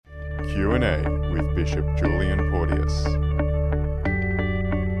Q&A with Bishop Julian Porteous.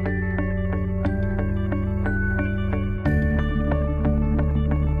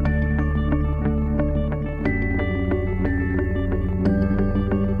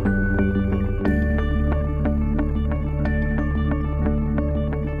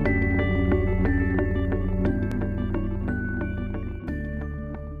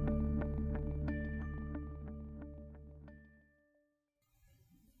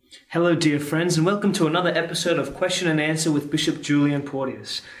 Hello dear friends, and welcome to another episode of Question and Answer with Bishop Julian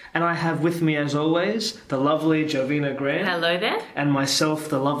Porteous. And I have with me as always, the lovely Jovina Grant. Hello there. And myself,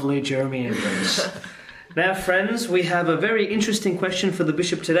 the lovely Jeremy Andrews. Now friends, we have a very interesting question for the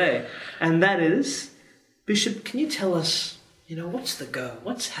Bishop today, and that is, Bishop, can you tell us, what's the go?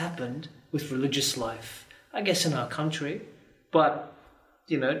 What's happened with religious life? I guess in our country, but,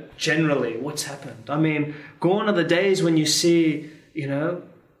 generally, what's happened? I mean, gone are the days when you see,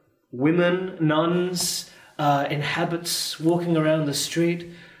 women, nuns, in habits walking around the street.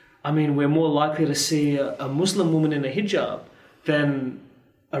 I mean, we're more likely to see a Muslim woman in a hijab than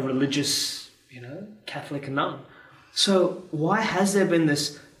a religious, Catholic nun. So why has there been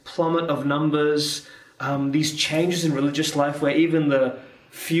this plummet of numbers, these changes in religious life where even the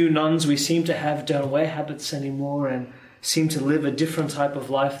few nuns we seem to have don't wear habits anymore and seem to live a different type of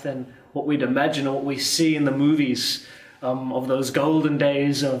life than what we'd imagine or what we see in the movies of those golden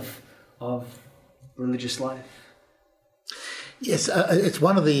days of religious life? Yes, it's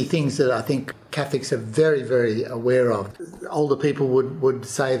one of the things that I think Catholics are very, very aware of. Older people would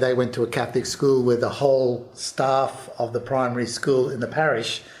say they went to a Catholic school where the whole staff of the primary school in the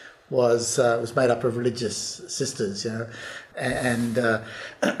parish was made up of religious sisters, and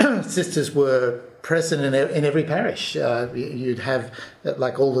sisters were present in every parish. You'd have,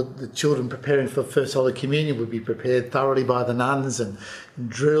 like, all the children preparing for First Holy Communion would be prepared thoroughly by the nuns and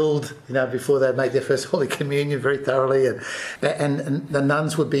drilled, before they'd make their First Holy Communion very thoroughly. And the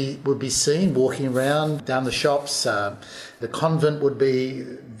nuns would be seen walking around down the shops. The convent would be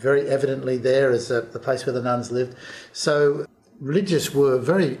very evidently there as the place where the nuns lived. So religious were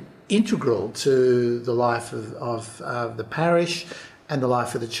very integral to the life of the parish and the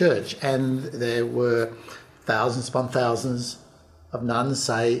life of the church. And there were thousands upon thousands of nuns,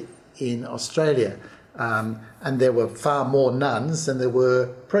 say, in Australia. And there were far more nuns than there were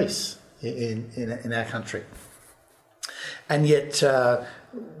priests in our country. And yet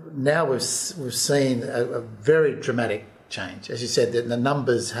now we've seen a very dramatic change. As you said, the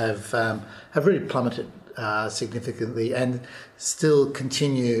numbers have really plummeted significantly and still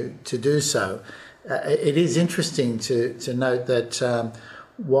continue to do so. It is interesting to note that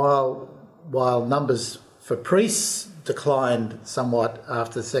while numbers for priests declined somewhat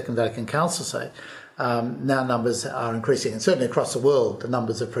after the Second Vatican Council, say, now numbers are increasing. And certainly across the world, the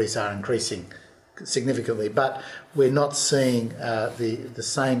numbers of priests are increasing significantly. But we're not seeing the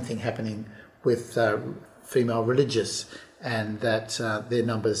same thing happening with female religious, and that their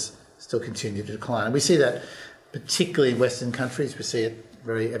numbers still continue to decline. And we see that particularly in Western countries. We see it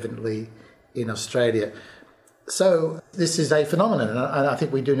very evidently in Australia. So this is a phenomenon, and I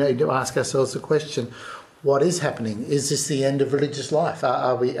think we do need to ask ourselves the question, what is happening? Is this the end of religious life?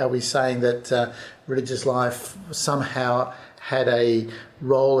 Are we saying that religious life somehow had a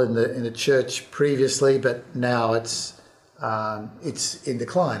role in the church previously, but now it's in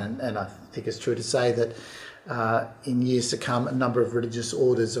decline? And I think it's true to say that in years to come, a number of religious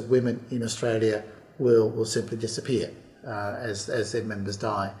orders of women in Australia will simply disappear as their members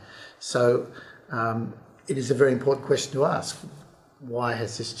die. So it is a very important question to ask. Why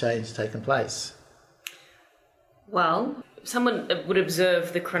has this change taken place? Well, someone would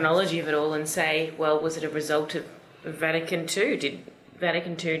observe the chronology of it all and say, well, was it a result of Vatican II? Did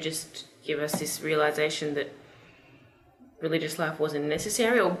Vatican II just give us this realisation that religious life wasn't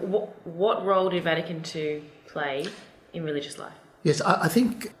necessary? Or what role did Vatican II play in religious life? Yes, I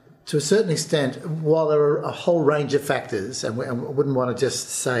think to a certain extent, while there are a whole range of factors, and I wouldn't want to just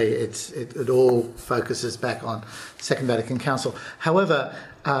say it all focuses back on Second Vatican Council. However,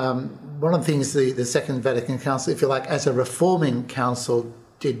 one of the things the Second Vatican Council, if you like, as a reforming council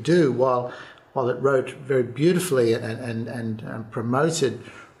did do, while it wrote very beautifully and promoted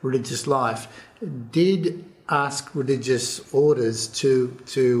religious life, did ask religious orders to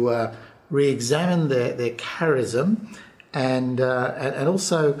re-examine their charism and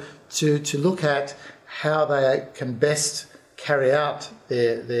also to look at how they can best carry out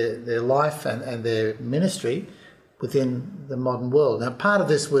their life and their ministry within the modern world. Now, part of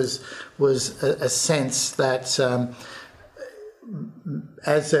this was a sense that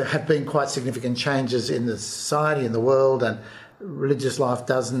as there have been quite significant changes in the society, in the world, and religious life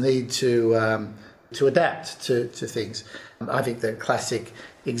does need to adapt to things. I think the classic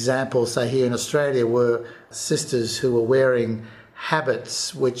example, say here in Australia, were sisters who were wearing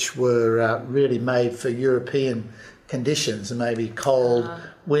habits which were really made for European conditions, and maybe cold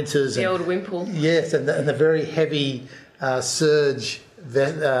winters. The old wimple. Yes, and the very heavy serge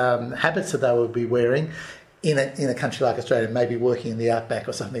habits that they would be wearing in a country like Australia, maybe working in the outback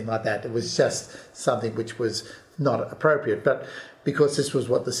or something like that. It was just something which was not appropriate. But because this was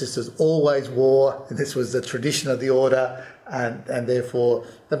what the sisters always wore, and this was the tradition of the order, and therefore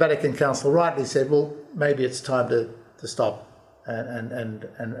the Vatican Council rightly said, well, maybe it's time to stop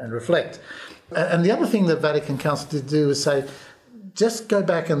and reflect. And the other thing the Vatican Council did do was say, just go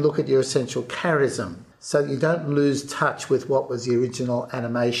back and look at your essential charism so that you don't lose touch with what was the original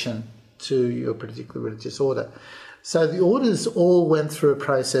animation to your particular religious order. So the orders all went through a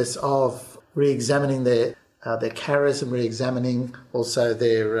process of re-examining their charism, re-examining also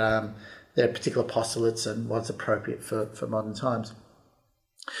their particular postulates and what's appropriate for modern times.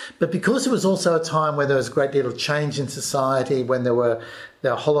 But because it was also a time where there was a great deal of change in society, when there were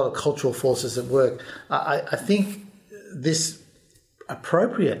a whole lot of cultural forces at work, I think this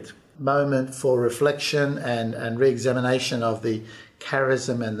appropriate moment for reflection and re-examination of the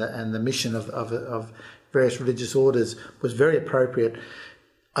charism and the mission of various religious orders was very appropriate.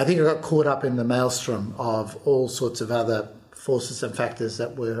 I think I got caught up in the maelstrom of all sorts of other forces and factors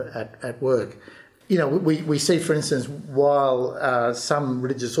that were at work. You know, we see, for instance, while some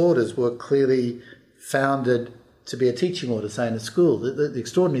religious orders were clearly founded to be a teaching order, say in a school, the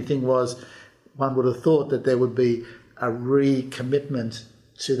extraordinary thing was one would have thought that there would be a recommitment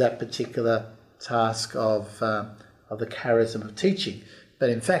to that particular task of the charism of teaching. But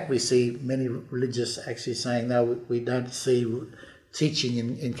in fact, we see many religious actually saying, no, we don't see teaching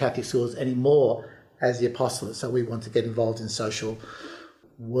in Catholic schools anymore as the apostolate. So we want to get involved in social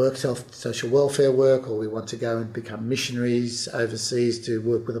work, social welfare work, or we want to go and become missionaries overseas to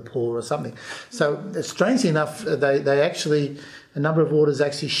work with the poor or something. So strangely enough, they actually, a number of orders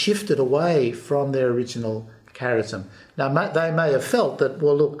actually shifted away from their original charism. Now, they may have felt that,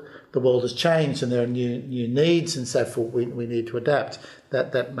 well, look, the world has changed and there are new needs and so forth, we need to adapt.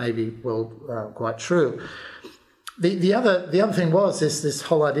 That may be, quite true. The other thing was this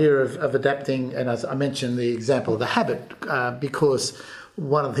whole idea of adapting, and as I mentioned, the example of the habit, because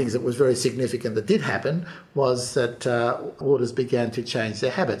one of the things that was very significant that did happen was that orders began to change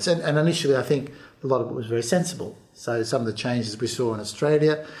their habits. And initially, I think a lot of it was very sensible. So some of the changes we saw in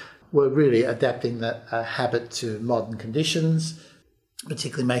Australia were really adapting that habit to modern conditions,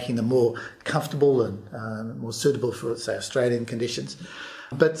 particularly making them more comfortable and more suitable for, say, Australian conditions.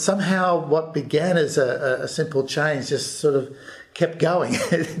 But somehow what began as a simple change just sort of kept going.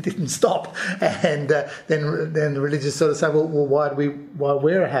 It didn't stop. And then the religious sort of say, well, why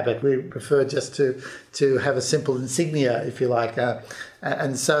wear a habit? We prefer just to have a simple insignia, if you like.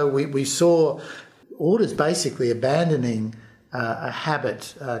 And so we saw orders basically abandoning a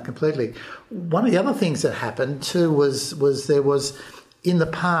habit completely. One of the other things that happened too was there was, in the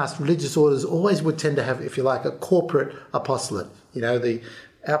past, religious orders always would tend to have, if you like, a corporate apostolate. You know,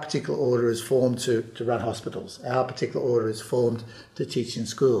 our particular order is formed to run hospitals. Our particular order is formed to teach in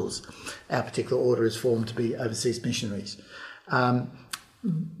schools. Our particular order is formed to be overseas missionaries. And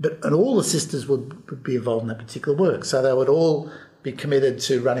all the sisters would be involved in that particular work. So they would all be committed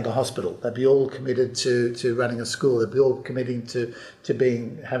to running a hospital. They'd be all committed to running a school. They'd be all committing to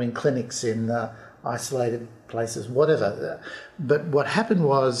having clinics in isolated places, whatever. But what happened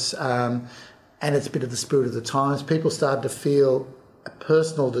was, and it's a bit of the spirit of the times, people started to feel a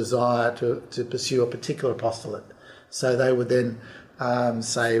personal desire to pursue a particular apostolate. So they would then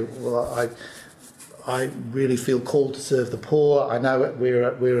say, well, I really feel called to serve the poor. I know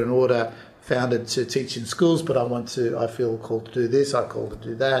we're an order founded to teach in schools, but I feel called to do this, I'm called to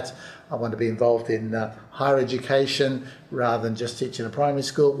do that. I want to be involved in higher education rather than just teaching a primary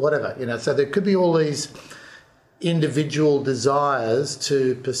school, whatever. You know, so there could be all these individual desires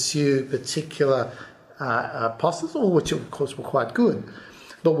to pursue particular apostles, all which of course were quite good.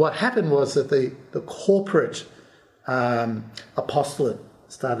 But what happened was that the corporate apostolate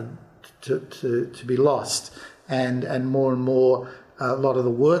started to be lost, and more a lot of the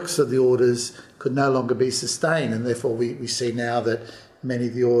works of the orders could no longer be sustained, and therefore we see now that many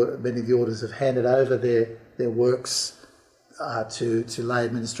of the orders have handed over their works to lay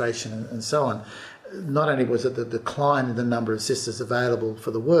administration and so on. Not only was it the decline in the number of sisters available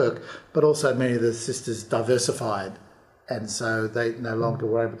for the work, but also many of the sisters diversified, and so they no longer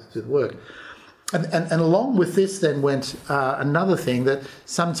were able to do the work. And along with this then went another thing, that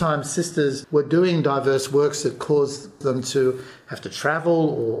sometimes sisters were doing diverse works that caused them to have to travel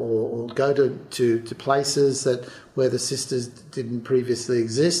or go to places where the sisters didn't previously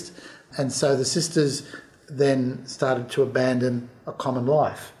exist. And so the sisters then started to abandon a common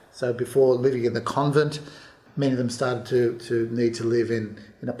life. So before living in the convent, many of them started to need to live in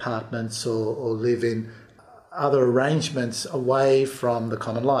apartments or live in other arrangements away from the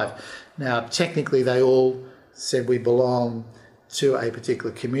common life. Now, technically, they all said we belong to a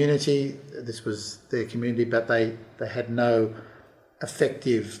particular community. This was their community, but they had no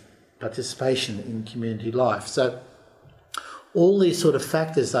effective participation in community life. So all these sort of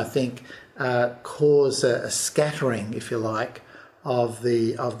factors, I think, cause a scattering, if you like, of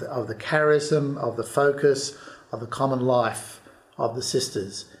the charism, of the focus, of the common life of the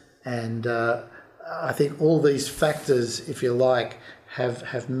sisters. And I think all these factors, if you like,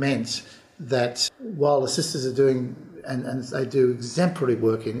 have meant that while the sisters are doing, and they do exemplary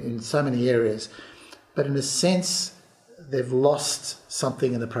work in so many areas, but in a sense, they've lost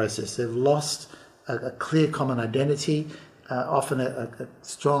something in the process. They've lost a clear common identity, often a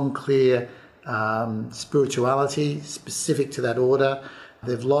strong, clear spirituality specific to that order.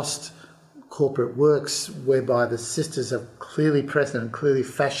 They've lost corporate works whereby the sisters are clearly present and clearly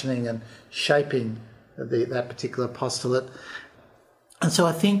fashioning and shaping that particular apostolate. And so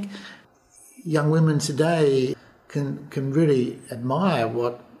I think young women today can really admire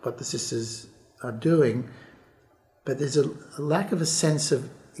what the sisters are doing, but there's a lack of a sense of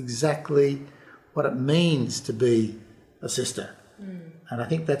exactly what it means to be a sister. And I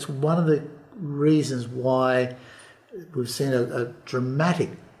think that's one of the reasons why we've seen a dramatic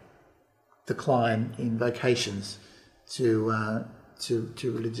decline in vocations to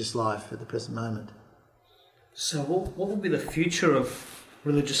religious life at the present moment. So what will be the future of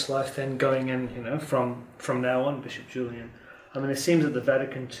religious life then, going in, from now on, Bishop Julian? I mean, it seems that the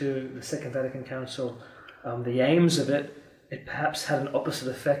Vatican II, the Second Vatican Council, the aims of it perhaps had an opposite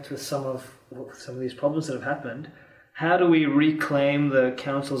effect with some of these problems that have happened. How do we reclaim the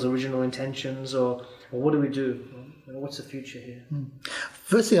Council's original intentions, or what do we do? What's the future here?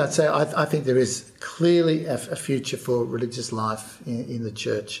 Firstly, I'd say I think there is clearly a future for religious life in the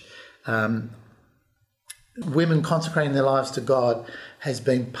Church. Women consecrating their lives to God has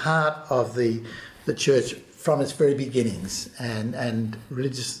been part of the Church from its very beginnings, and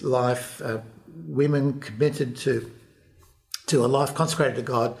religious life, women committed to a life consecrated to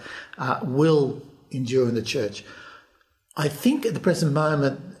God, will endure in the Church. I think at the present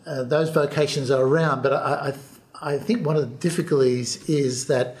moment those vocations are around, but I think one of the difficulties is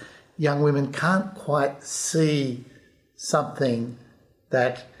that young women can't quite see something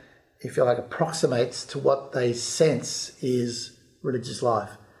that, if you like, approximates to what they sense is religious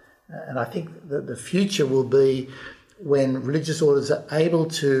life. And I think that the future will be when religious orders are able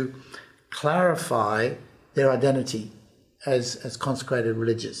to clarify their identity as consecrated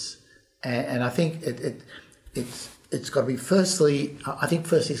religious. And I think it's got to be firstly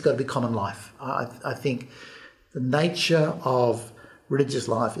it's got to be common life. I think the nature of religious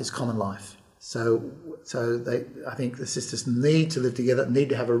life is common life. So I think the sisters need to live together, need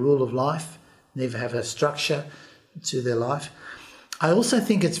to have a rule of life, need to have a structure to their life. I also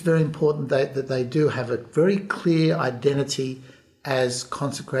think it's very important that they do have a very clear identity as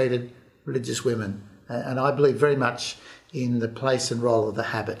consecrated religious women. And I believe very much in the place and role of the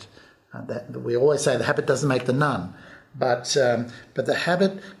habit. That we always say the habit doesn't make the nun. But the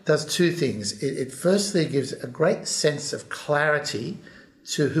habit does two things. It firstly gives a great sense of clarity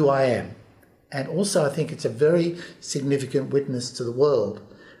to who I am. And also I think it's a very significant witness to the world.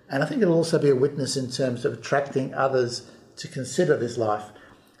 And I think it'll also be a witness in terms of attracting others to consider this life.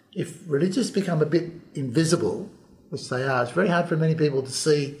 If religious become a bit invisible, which they are, it's very hard for many people to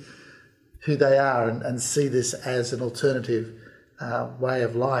see who they are and see this as an alternative way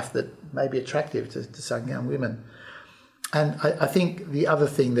of life that may be attractive to some young women. And I think the other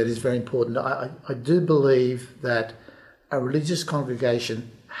thing that is very important, I do believe that a religious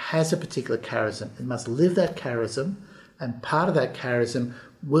congregation has a particular charism. It must live that charism, and part of that charism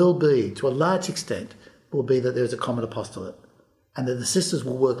will be, to a large extent, will be that there's a common apostolate and that the sisters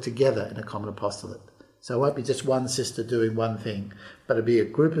will work together in a common apostolate. So it won't be just one sister doing one thing, but it'll be a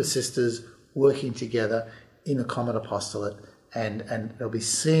group of sisters working together in a common apostolate, and they'll be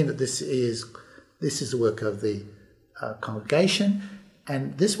seen that this is the work of the congregation.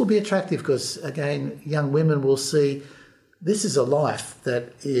 And this will be attractive because, again, young women will see this is a life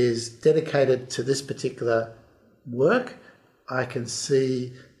that is dedicated to this particular work. I can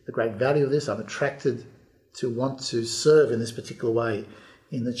see the great value of this. I'm attracted to want to serve in this particular way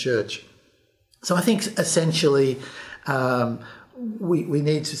in the church. So I think essentially we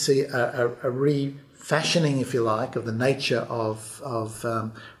need to see a refashioning, if you like, of the nature of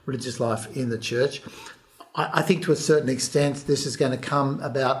religious life in the church. I think to a certain extent this is going to come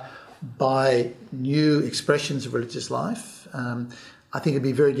about by new expressions of religious life. I think it'd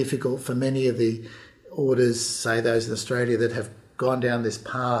be very difficult for many of the orders, say those in Australia, that have gone down this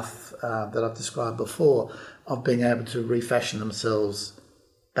path that I've described before, of being able to refashion themselves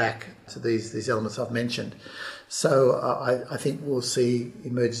back to these elements I've mentioned. So I think we'll see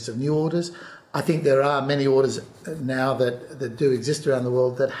emergence of new orders. I think there are many orders now that do exist around the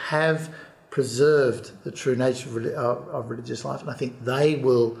world that have preserved the true nature of religious life, and I think they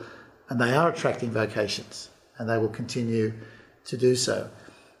will, and they are attracting vocations, and they will continue to do so.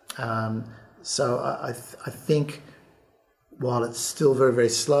 So I think while it's still very, very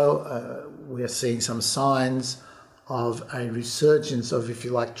slow, we are seeing some signs of a resurgence of, if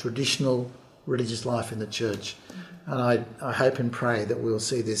you like, traditional religious life in the church. And I hope and pray that we'll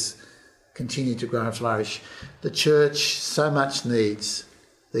see this continue to grow and flourish. The church so much needs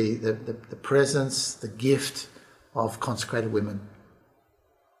the presence, the gift of consecrated women.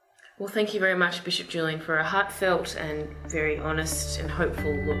 Well, thank you very much, Bishop Julian, for a heartfelt and very honest and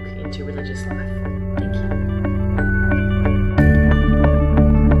hopeful look into religious life. Thank you.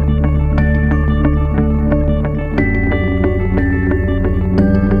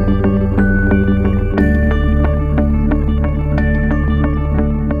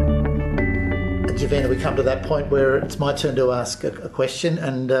 Javina, we come to that point where it's my turn to ask a question,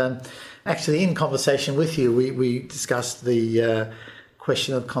 and actually in conversation with you we discussed the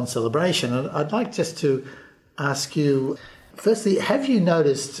question of concelebration, and I'd like just to ask you, firstly, have you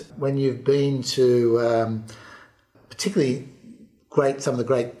noticed when you've been to particularly some of the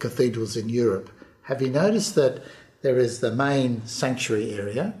great cathedrals in Europe, have you noticed that there is the main sanctuary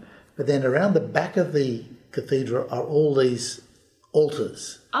area, but then around the back of the cathedral are all these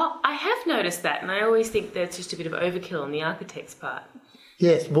altars? Oh, I have noticed that, and I always think that's just a bit of overkill on the architect's part.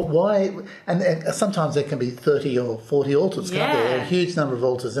 Yes, but why? And sometimes there can be 30 or 40 altars, can't there? There are a huge number of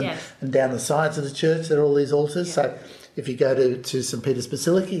altars. And, yes. And down the sides of the church, there are all these altars. Yeah. So if you go to St. Peter's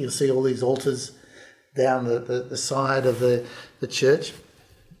Basilica, you'll see all these altars down the side of the church.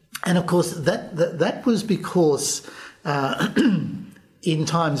 And of course, that was because in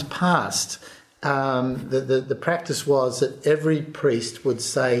times past, the practice was that every priest would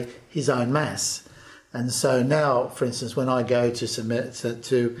say his own mass. And so now, for instance, when I go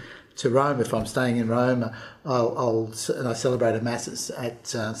to Rome, if I'm staying in Rome, I celebrate a mass at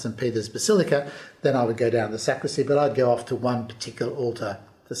St. Peter's Basilica, then I would go down to the sacristy, but I'd go off to one particular altar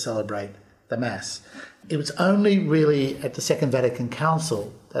to celebrate the mass. It was only really at the Second Vatican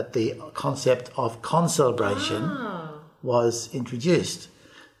Council that the concept of concelebration was introduced.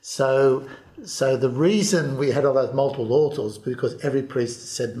 So the reason we had all those multiple altars was because every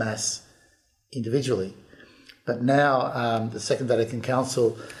priest said mass individually. But now the Second Vatican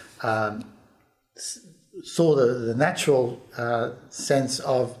Council saw the natural sense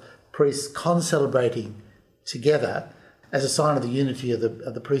of priests concelebrating together as a sign of the unity of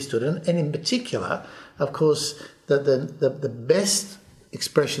the priesthood. And in particular, of course, the best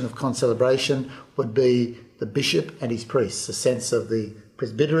expression of concelebration would be the bishop and his priests, a sense of the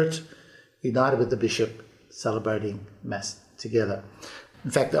presbyterate united with the bishop celebrating Mass together.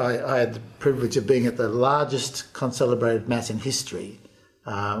 In fact, I had the privilege of being at the largest concelebrated Mass in history,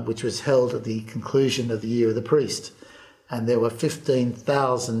 which was held at the conclusion of the Year of the Priest. And there were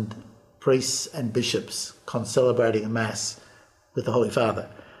 15,000 priests and bishops concelebrating a Mass with the Holy Father.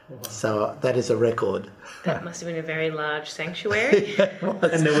 Wow. So that is a record. That must have been a very large sanctuary.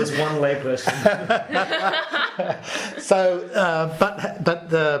 And there was one layperson. So, but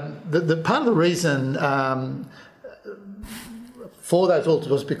the part of the reason for those altars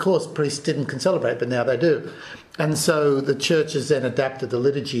was because priests didn't concelebrate, but now they do. And so the church has then adapted the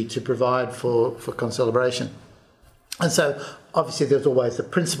liturgy to provide for concelebration. And so obviously there's always the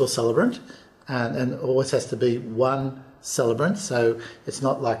principal celebrant, and always has to be one celebrant. So it's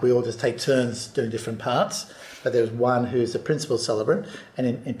not like we all just take turns doing different parts, but there's one who's the principal celebrant.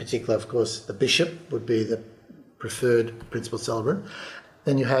 And in particular, of course, the bishop would be the preferred principal celebrant.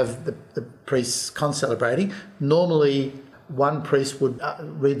 Then you have the priests concelebrating. Normally, one priest would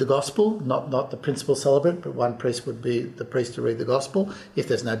read the gospel, not the principal celebrant, but one priest would be the priest to read the gospel if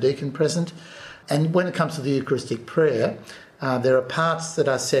there's no deacon present. And when it comes to the Eucharistic prayer, there are parts that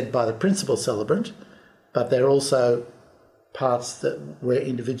are said by the principal celebrant, but there are also parts where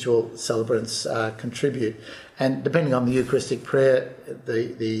individual celebrants contribute. And depending on the Eucharistic prayer,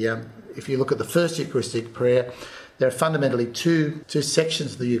 if you look at the first Eucharistic prayer, There are fundamentally two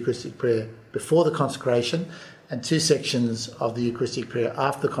sections of the Eucharistic prayer before the consecration and two sections of the Eucharistic prayer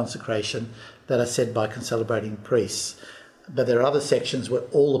after the consecration that are said by concelebrating priests. But there are other sections where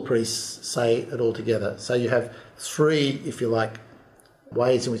all the priests say it all together. So you have three, if you like,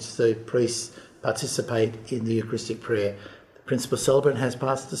 ways in which the priests participate in the Eucharistic prayer. The principal celebrant has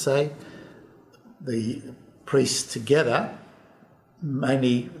parts to say. The priests together,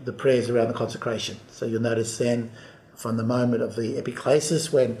 mainly the prayers around the consecration. So you'll notice then from the moment of the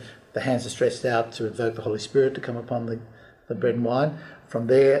epiclesis, when the hands are stretched out to invoke the Holy Spirit to come upon the bread and wine, from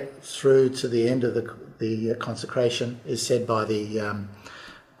there through to the end of the consecration is said by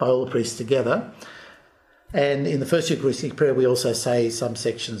all the priests together. And in the first Eucharistic prayer, we also say some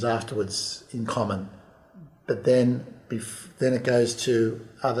sections afterwards in common. But then it goes to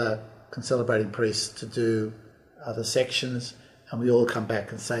other concelebrating priests to do other sections, and we all come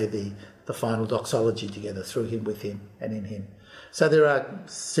back and say the final doxology together, through him, with him, and in him. So there are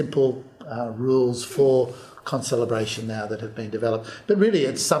simple rules for concelebration now that have been developed. But really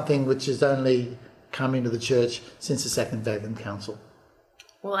it's something which has only come into the Church since the Second Vatican Council.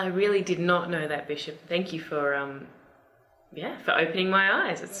 Well, I really did not know that, Bishop. Thank you for opening my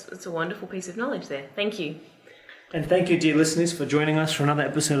eyes. It's a wonderful piece of knowledge there. Thank you. And thank you, dear listeners, for joining us for another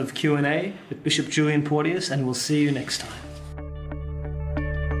episode of Q&A with Bishop Julian Porteous, and we'll see you next time.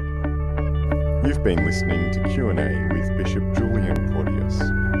 You've been listening to Q&A with Bishop Julian Porteous.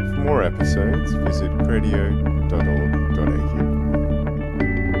 For more episodes, visit cradio.org.